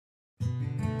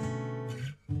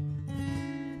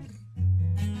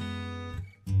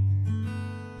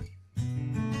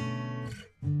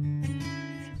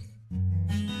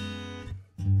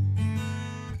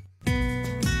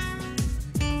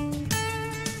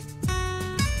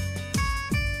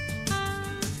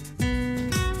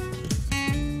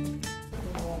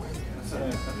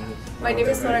My name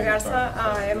is Nora Garza.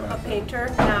 I am a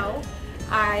painter now.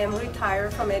 I am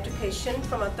retired from education,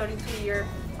 from a 32-year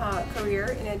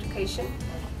career in education.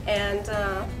 And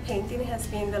painting has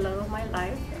been the love of my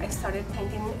life. I started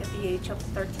painting at the age of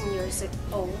 13 years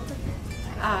old,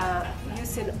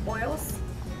 using oils.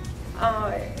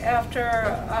 After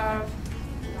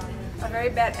a very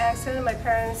bad accident, my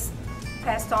parents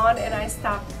passed on and I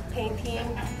stopped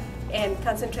painting and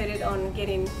concentrated on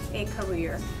getting a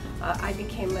career. I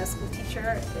became a school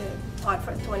teacher, taught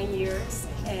for 20 years,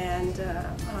 and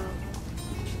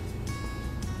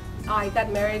I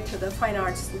got married to the fine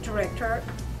arts director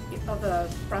of the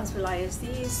Brownsville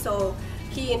ISD, so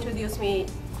he introduced me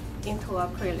into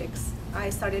acrylics.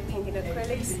 I started painting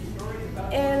acrylics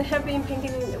and have been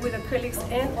painting with acrylics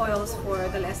and oils for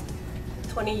the last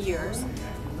 20 years.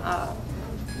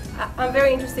 I'm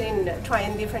very interested in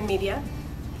trying different media.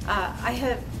 I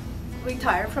have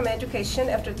retired from education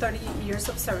after 30 years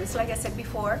of service, like I said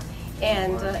before,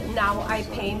 and now I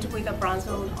paint with the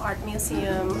Brownsville Art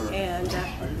Museum, and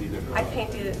I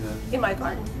paint in my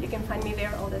garden. You can find me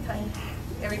there all the time,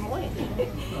 every morning,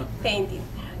 painting.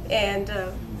 And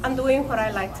I'm doing what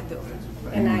I like to do,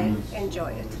 and I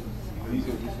enjoy it.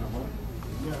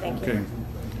 Thank you. Okay.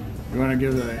 You want to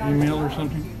give an email or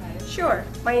something? Sure.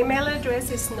 My email address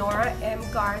is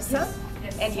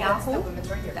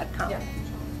noramgarza@yahoo.com.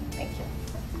 Thank you.